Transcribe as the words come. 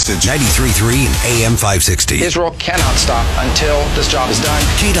Since 93.3 and AM 560. Israel cannot stop until this job is done.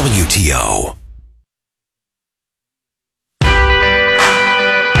 KWTO.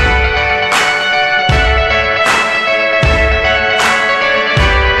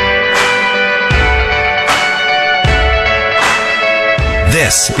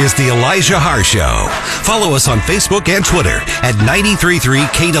 This is the Elijah Haahr Show. Follow us on Facebook and Twitter at 93.3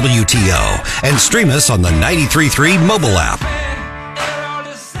 KWTO and stream us on the 93.3 mobile app.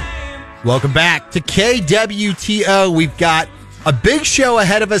 Welcome back to KWTO. We've got a big show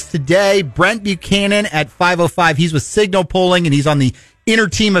ahead of us today. Brent Buchanan at 5:05. He's with Signal Polling, and he's on the inner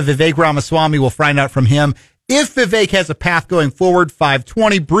team of Vivek Ramaswamy. We'll find out from him if Vivek has a path going forward.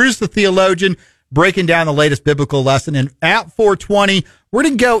 5:20. Bruce the theologian breaking down the latest biblical lesson. And at 4:20, we're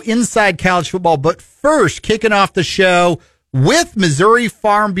going to go inside college football. But first, kicking off the show with Missouri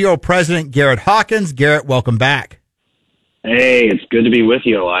Farm Bureau President Garrett Hawkins. Garrett, welcome back. Hey, it's good to be with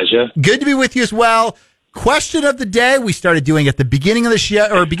you, Elijah. Good to be with you as well. Question of the day, we started doing at the beginning of the show,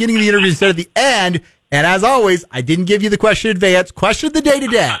 or beginning of the interview instead of the end. And as always, I didn't give you the question in advance. Question of the day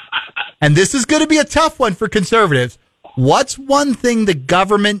today. And this is going to be a tough one for conservatives. What's one thing the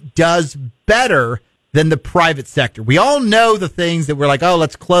government does better than the private sector? We all know the things that we're like, oh,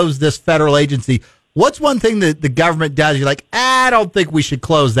 let's close this federal agency. What's one thing that the government does? You're like, I don't think we should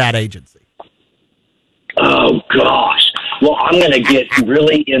close that agency. Oh, gosh. Well, I'm going to get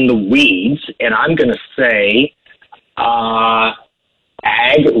really in the weeds, and I'm going to say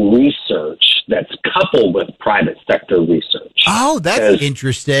ag research that's coupled with private sector research. Oh, that's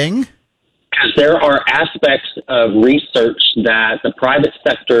interesting. Because there are aspects of research that the private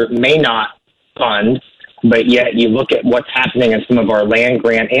sector may not fund, but yet you look at what's happening in some of our land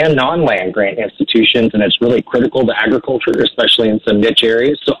grant and non-land grant institutions, and it's really critical to agriculture, especially in some niche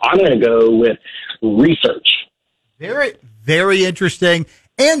areas. So I'm going to go with research. Very, very interesting.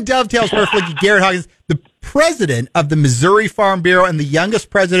 And dovetails perfectly. Garrett Hawkins, the president of the Missouri Farm Bureau and the youngest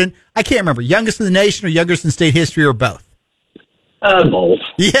president, I can't remember, youngest in the nation or youngest in state history or both? Both.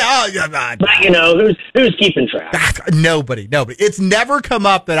 Yeah. But, you know, who's keeping track? Nobody. It's never come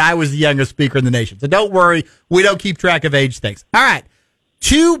up that I was the youngest speaker in the nation. So don't worry. We don't keep track of age things. All right.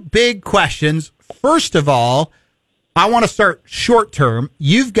 Two big questions. First of all, I want to start short term.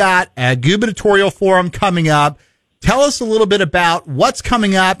 You've got a gubernatorial forum coming up. Tell us a little bit about what's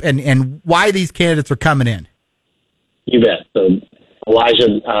coming up and why these candidates are coming in. You bet. So,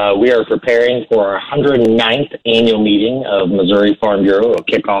 Elijah, we are preparing for our 109th annual meeting of Missouri Farm Bureau. It'll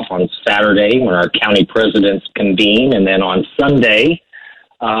kick off on Saturday when our county presidents convene, and then on Sunday,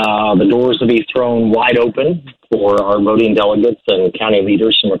 the doors will be thrown wide open for our voting delegates and county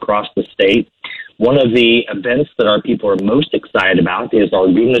leaders from across the state. One of the events that our people are most excited about is our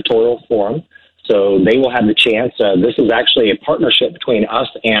gubernatorial forum. So they will have the chance. This is actually a partnership between us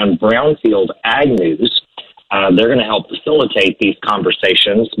and Brownfield Ag News. They're going to help facilitate these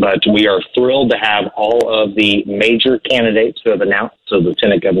conversations, but we are thrilled to have all of the major candidates who have announced. So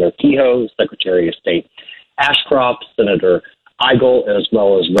Lieutenant Governor Kehoe, Secretary of State Ashcroft, Senator Eigel, as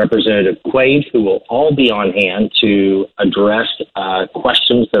well as Representative Quaid, who will all be on hand to address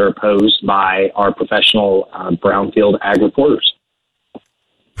questions that are posed by our professional Brownfield Ag reporters.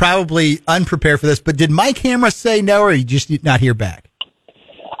 Probably unprepared for this, but did my camera say no, or you just did not hear back?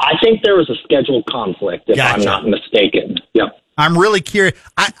 I think there was a scheduled conflict, if Gotcha. I'm not mistaken. Yep. I'm really curious.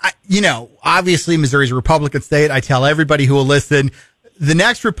 Obviously Missouri's a Republican state. I tell everybody who will listen, the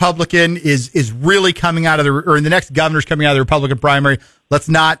next Republican is really coming out of the next governor's coming out of the Republican primary. Let's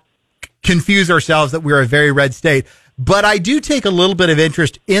not confuse ourselves that we're a very red state. But I do take a little bit of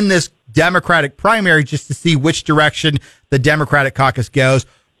interest in this Democratic primary just to see which direction the Democratic caucus goes.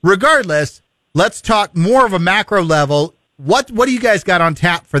 Regardless, let's talk more of a macro level. What do you guys got on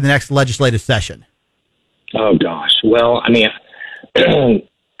tap for the next legislative session? Oh, gosh. Well, I mean,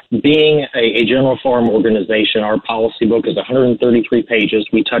 being a general farm organization, our policy book is 133 pages.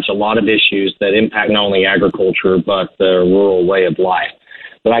 We touch a lot of issues that impact not only agriculture, but the rural way of life.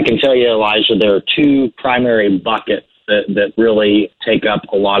 But I can tell you, Elijah, there are two primary buckets that really take up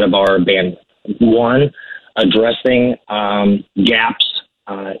a lot of our bandwidth. One, addressing gaps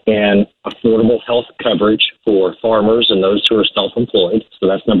in affordable health coverage for farmers and those who are self-employed. So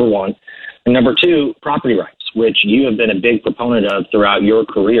that's number one. And number two, property rights, which you have been a big proponent of throughout your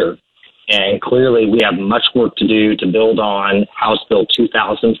career. And clearly we have much work to do to build on House Bill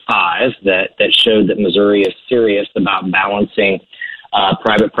 2005 that showed that Missouri is serious about balancing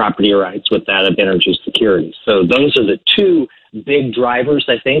private property rights with that of energy security. So those are the two big drivers,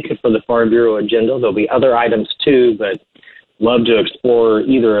 I think, for the Farm Bureau agenda. There'll be other items too, but love to explore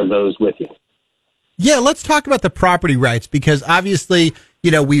either of those with you. Yeah, let's talk about the property rights, because obviously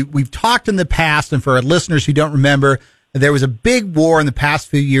we've talked in the past, and for our listeners who don't remember, there was a big war in the past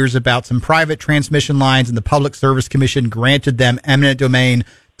few years about some private transmission lines, and the Public Service Commission granted them eminent domain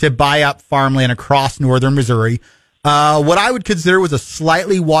to buy up farmland across northern Missouri. What I would consider was a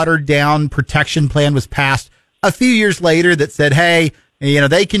slightly watered down protection plan was passed a few years later that said, hey,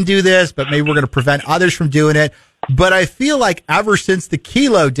 they can do this, but maybe we're going to prevent others from doing it. But I feel like ever since the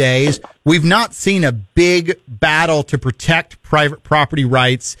Kilo days, we've not seen a big battle to protect private property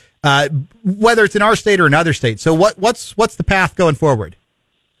rights, whether it's in our state or in other states. So what's the path going forward?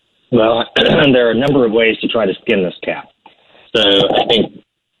 Well, there are a number of ways to try to skin this cat. So I think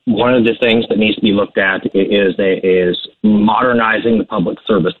one of the things that needs to be looked at is modernizing the Public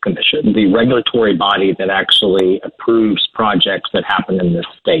Service Commission, the regulatory body that actually approves projects that happen in this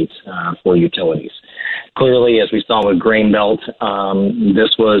state for utilities. Clearly, as we saw with Grainbelt,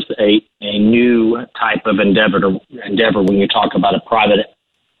 this was a new type of endeavor when you talk about a private,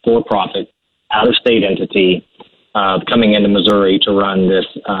 for-profit, out-of-state entity coming into Missouri to run this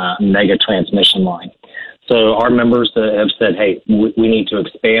mega transmission line. So our members have said, hey, we need to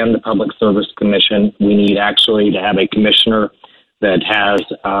expand the Public Service Commission. We need actually to have a commissioner that has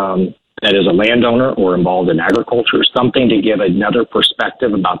that is a landowner or involved in agriculture, something to give another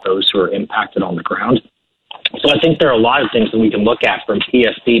perspective about those who are impacted on the ground. So I think there are a lot of things that we can look at from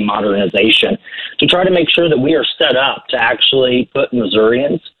PSC modernization to try to make sure that we are set up to actually put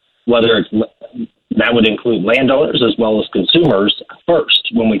Missourians, whether it's that would include landowners as well as consumers first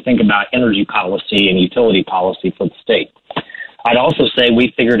when we think about energy policy and utility policy for the state. I'd also say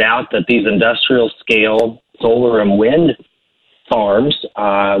we figured out that these industrial scale solar and wind farms,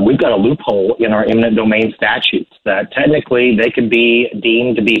 we've got a loophole in our eminent domain statutes that technically they could be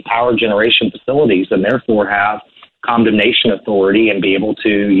deemed to be power generation facilities and therefore have condemnation authority and be able to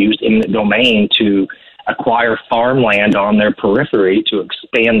use eminent domain to acquire farmland on their periphery to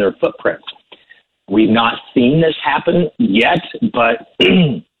expand their footprint. We've not seen this happen yet, but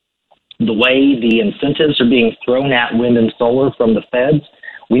the way the incentives are being thrown at wind and solar from the feds,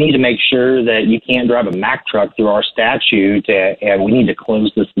 we need to make sure that you can't drive a Mack truck through our statute, and we need to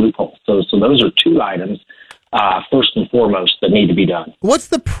close this loophole. So those are two items, first and foremost, that need to be done. What's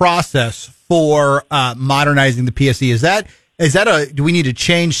the process for modernizing the PSC? Is that do we need to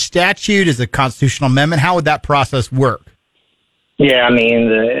change statute? Is it a constitutional amendment? How would that process work? Yeah, I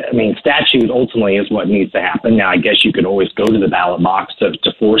mean, statute ultimately is what needs to happen. Now, I guess you could always go to the ballot box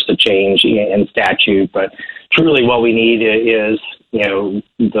to force a change in statute, but truly what we need is,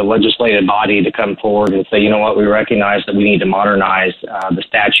 the legislative body to come forward and say, you know what, we recognize that we need to modernize the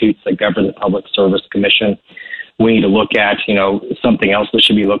statutes that govern the Public Service Commission. We need to look at, something else that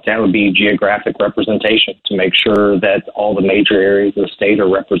should be looked at would be geographic representation to make sure that all the major areas of the state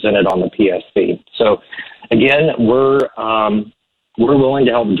are represented on the PSC. So, again, we're willing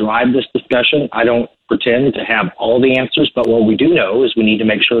to help drive this discussion. I don't pretend to have all the answers, but what we do know is we need to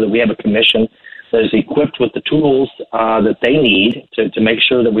make sure that we have a commission that is equipped with the tools that they need to make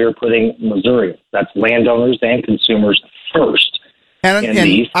sure that we are putting Missouri, that's landowners and consumers, first.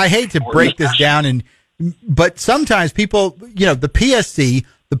 And I hate to break this down, but sometimes people, the PSC,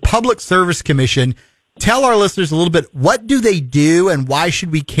 the Public Service Commission, tell our listeners a little bit, what do they do and why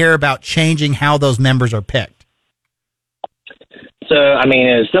should we care about changing how those members are picked? So, in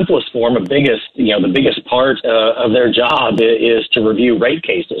its simplest form, the biggest part of their job is to review rate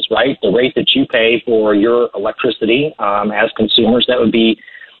cases, right? The rate that you pay for your electricity as consumers, that would be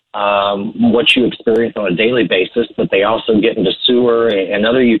what you experience on a daily basis, but they also get into sewer and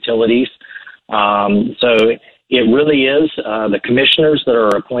other utilities. So it really is the commissioners that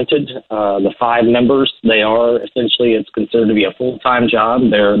are appointed, the 5 members. They are essentially, it's considered to be a full-time job.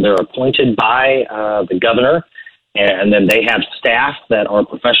 They're appointed by the governor. And then they have staff that are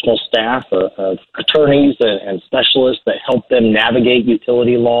professional staff of attorneys and specialists that help them navigate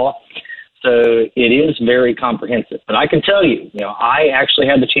utility law. So it is very comprehensive. But I can tell you, I actually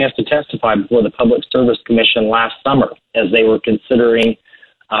had the chance to testify before the Public Service Commission last summer as they were considering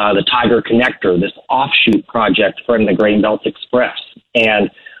the Tiger Connector, this offshoot project from the Grainbelt Express.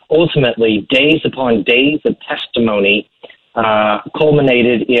 And ultimately, days upon days of testimony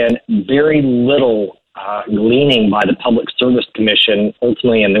culminated in very little gleaning by the Public Service Commission,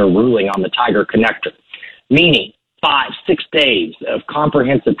 ultimately in their ruling on the Tiger Connector, meaning 5-6 days of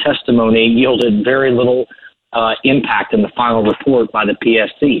comprehensive testimony yielded very little impact in the final report by the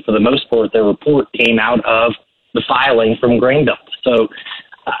PSC. For the most part, their report came out of the filing from Grainbelt. So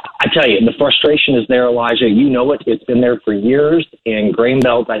I tell you, the frustration is there, Elijah. You know it. It's been there for years, and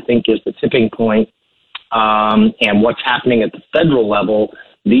Grainbelt, I think, is the tipping point. And what's happening at the federal level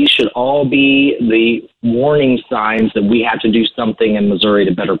these should all be the warning signs that we have to do something in Missouri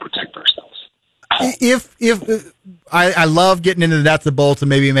to better protect ourselves. If I love getting into the nuts and bolts, and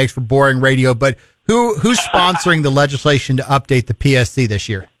maybe it makes for boring radio, but who's sponsoring the legislation to update the PSC this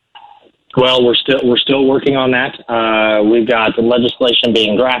year? Well, we're still working on that. We've got the legislation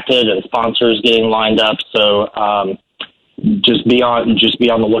being drafted and sponsors getting lined up. So just be on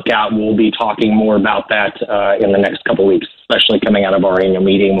the lookout. We'll be talking more about that in the next couple of weeks, especially coming out of our annual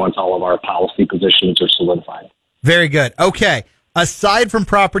meeting once all of our policy positions are solidified. Very good. Okay. Aside from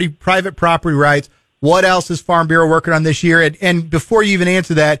private property rights, what else is Farm Bureau working on this year? And before you even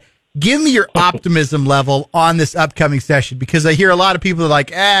answer that, give me your optimism level on this upcoming session, because I hear a lot of people are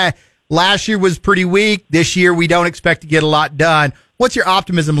like, last year was pretty weak. This year we don't expect to get a lot done. What's your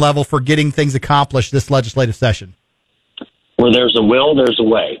optimism level for getting things accomplished this legislative session? Where there's a will, there's a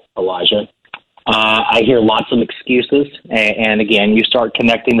way, Elijah. I hear lots of excuses. And again, you start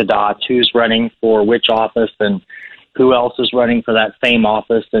connecting the dots, who's running for which office and who else is running for that same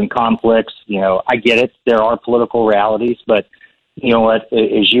office, and conflicts. I get it. There are political realities, but you know what?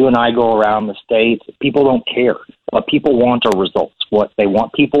 As you and I go around the state, people don't care. What people want are results. What they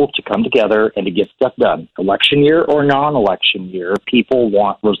want people to come together and to get stuff done. Election year or non-election year, people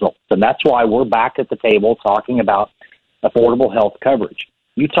want results. And that's why we're back at the table talking about affordable health coverage.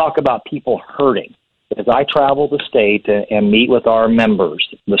 You talk about people hurting. As I travel the state and meet with our members,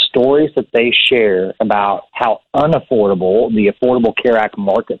 the stories that they share about how unaffordable the Affordable Care Act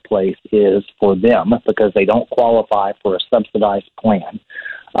marketplace is for them because they don't qualify for a subsidized plan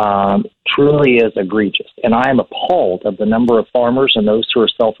truly is egregious. And I am appalled of the number of farmers and those who are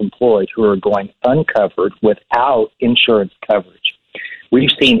self-employed who are going uncovered without insurance coverage. We've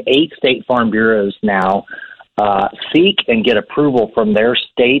seen 8 state farm bureaus now seek and get approval from their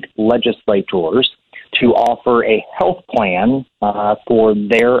state legislators to offer a health plan for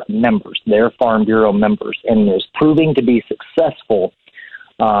their members, their Farm Bureau members, and is proving to be successful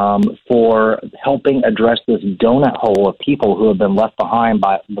for helping address this donut hole of people who have been left behind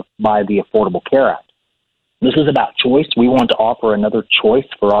by the Affordable Care Act. This is about choice. We want to offer another choice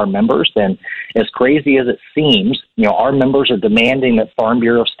for our members, and as crazy as it seems, our members are demanding that Farm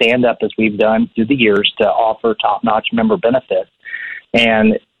Bureau stand up, as we've done through the years, to offer top-notch member benefits.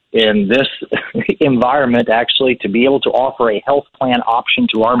 And in this environment, actually, to be able to offer a health plan option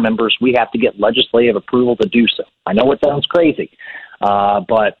to our members, we have to get legislative approval to do so. I know it sounds crazy,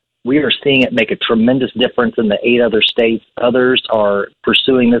 but we are seeing it make a tremendous difference in the 8 other states. Others are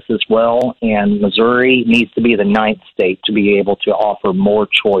pursuing this as well, and Missouri needs to be the 9th state to be able to offer more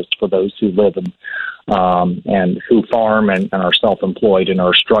choice for those who live in, and who farm and are self-employed and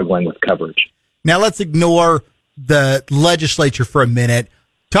are struggling with coverage. Now let's ignore the legislature for a minute.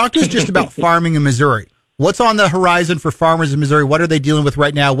 Talk to us just about farming in Missouri. What's on the horizon for farmers in Missouri? What are they dealing with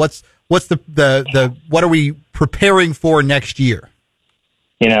right now? What's the what are we preparing for next year?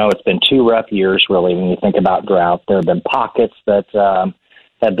 It's been 2 rough years, really, when you think about drought. There have been pockets that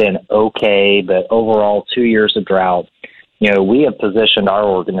have been okay, but overall 2 years of drought. We have positioned our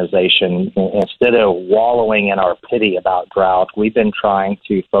organization, instead of wallowing in our pity about drought, we've been trying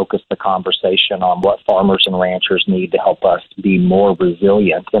to focus the conversation on what farmers and ranchers need to help us be more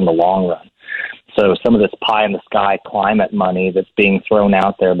resilient in the long run. So some of this pie-in-the-sky climate money that's being thrown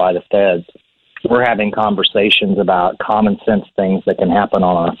out there by the feds, we're having conversations about common sense things that can happen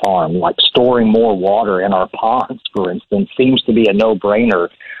on our farm, like storing more water in our ponds, for instance, seems to be a no-brainer.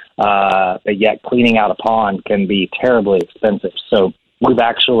 But yet cleaning out a pond can be terribly expensive. So we've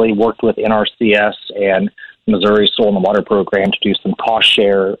actually worked with NRCS and Missouri Soil and Water Program to do some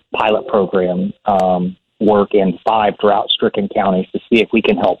cost-share pilot program work in 5 drought-stricken counties to see if we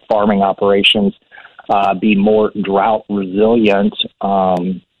can help farming operations be more drought resilient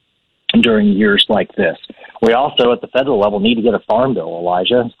during years like this. We also, at the federal level, need to get a farm bill,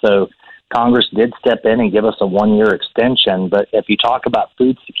 Elijah. So Congress did step in and give us a 1-year extension, but if you talk about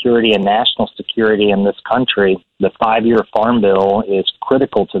food security and national security in this country, the 5-year farm bill is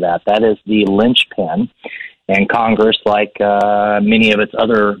critical to that. That is the linchpin, and Congress, like many of its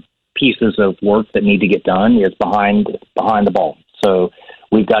other pieces of work that need to get done, is behind the ball. So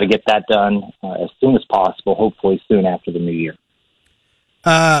we've got to get that done as soon as possible, hopefully soon after the new year.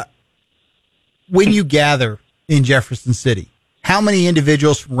 When you gather in Jefferson City, how many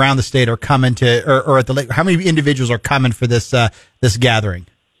individuals from around the state are coming to, or at the lake? How many individuals are coming for this gathering?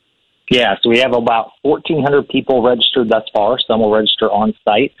 Yeah, so we have about 1,400 people registered thus far. Some will register on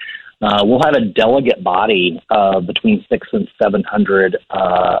site. We'll have a delegate body of between 600 and 700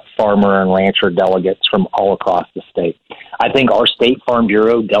 farmer and rancher delegates from all across the state. I think our State Farm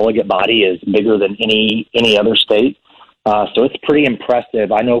Bureau delegate body is bigger than any other state. So it's pretty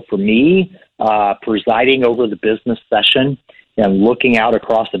impressive. I know for me, presiding over the business session and looking out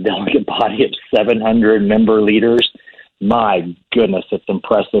across a delegate body of 700 member leaders, my goodness, it's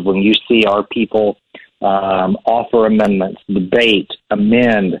impressive when you see our people offer amendments, debate,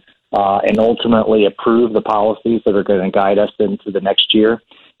 amend, and ultimately approve the policies that are going to guide us into the next year.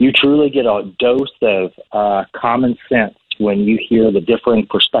 You truly get a dose of common sense when you hear the differing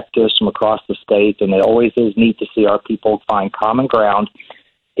perspectives from across the state, and it always is neat to see our people find common ground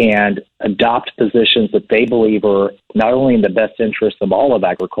and adopt positions that they believe are not only in the best interest of all of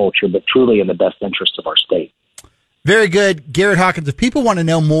agriculture, but truly in the best interest of our state. Very good. Garrett Hawkins, if people want to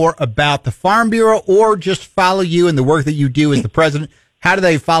know more about the Farm Bureau or just follow you and the work that you do as the president, how do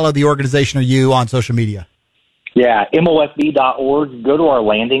they follow the organization or you on social media? Yeah, MOFB.org. Go to our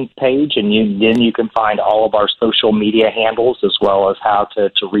landing page, and then you can find all of our social media handles as well as how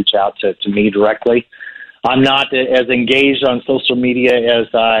to reach out to me directly. I'm not as engaged on social media as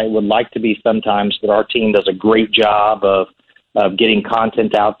I would like to be sometimes, but our team does a great job of getting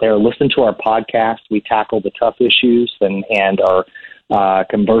content out there. Listen to our podcast. We tackle the tough issues and are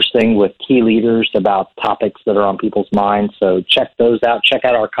conversing with key leaders about topics that are on people's minds. So check those out. Check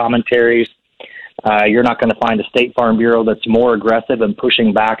out our commentaries. You're not going to find a State Farm Bureau that's more aggressive and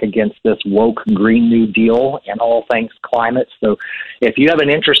pushing back against this woke Green New Deal and all things climate. So if you have an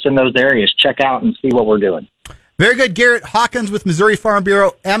interest in those areas, check out and see what we're doing. Very good. Garrett Hawkins with Missouri Farm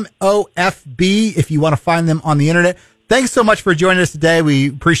Bureau, MOFB, if you want to find them on the internet. Thanks so much for joining us today. We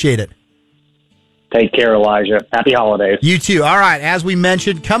appreciate it. Take care, Elijah. Happy holidays. You too. All right. As we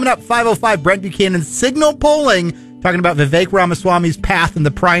mentioned, coming up 5:05, Brent Buchanan, Signal Polling, talking about Vivek Ramaswamy's path in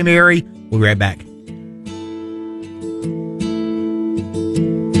the primary. We'll be right back.